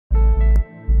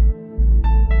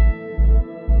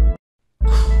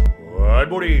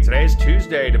everybody. Today's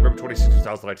Tuesday, November 26,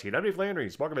 2019. I'm Dave Landry.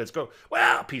 Market minutes go.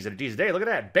 Well, P's and D's a day. Look at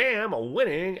that. Bam,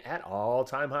 winning at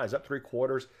all-time highs. Up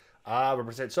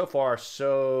 0.75% so far.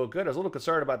 So good. I was a little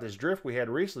concerned about this drift we had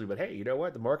recently, but hey, you know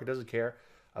what? The market doesn't care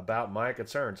about my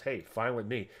concerns. Hey, fine with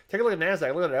me. Take a look at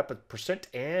NASDAQ. Look at it, up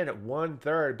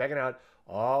 1% backing out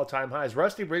all-time highs.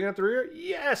 Rusty bringing up the rear?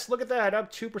 Yes, look at that.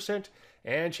 Up 2%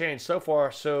 and change. So far,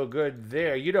 so good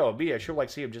there. You know me, I sure like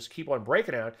to see him just keep on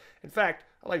breaking out. In fact,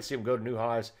 I like to see him go to new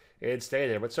highs and stay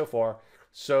there. But so far,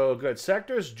 so good.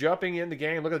 Sectors jumping in the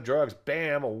game. Look at the drugs.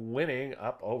 Bam, winning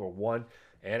up over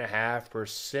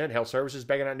 1.5%. Health services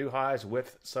banging out new highs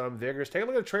with some vigors. Take a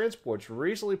look at the transports.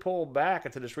 Recently pulled back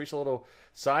into this recent little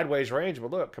sideways range.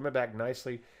 But look, coming back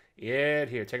nicely in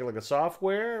here. Take a look at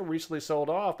software. Recently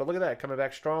sold off. But look at that. Coming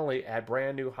back strongly at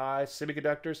brand new highs.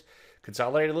 Semiconductors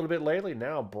consolidated a little bit lately.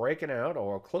 Now breaking out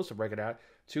or close to breaking out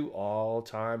to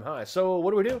all-time highs. So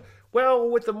what do? Well,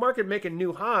 with the market making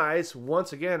new highs,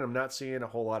 once again, I'm not seeing a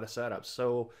whole lot of setups.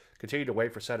 So continue to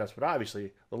wait for setups, but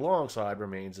obviously the long side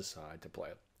remains the side to play.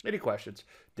 Any questions?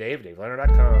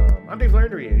 DaveLandry.com. I'm Dave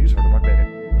Landry, and you just heard the Market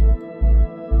Minute.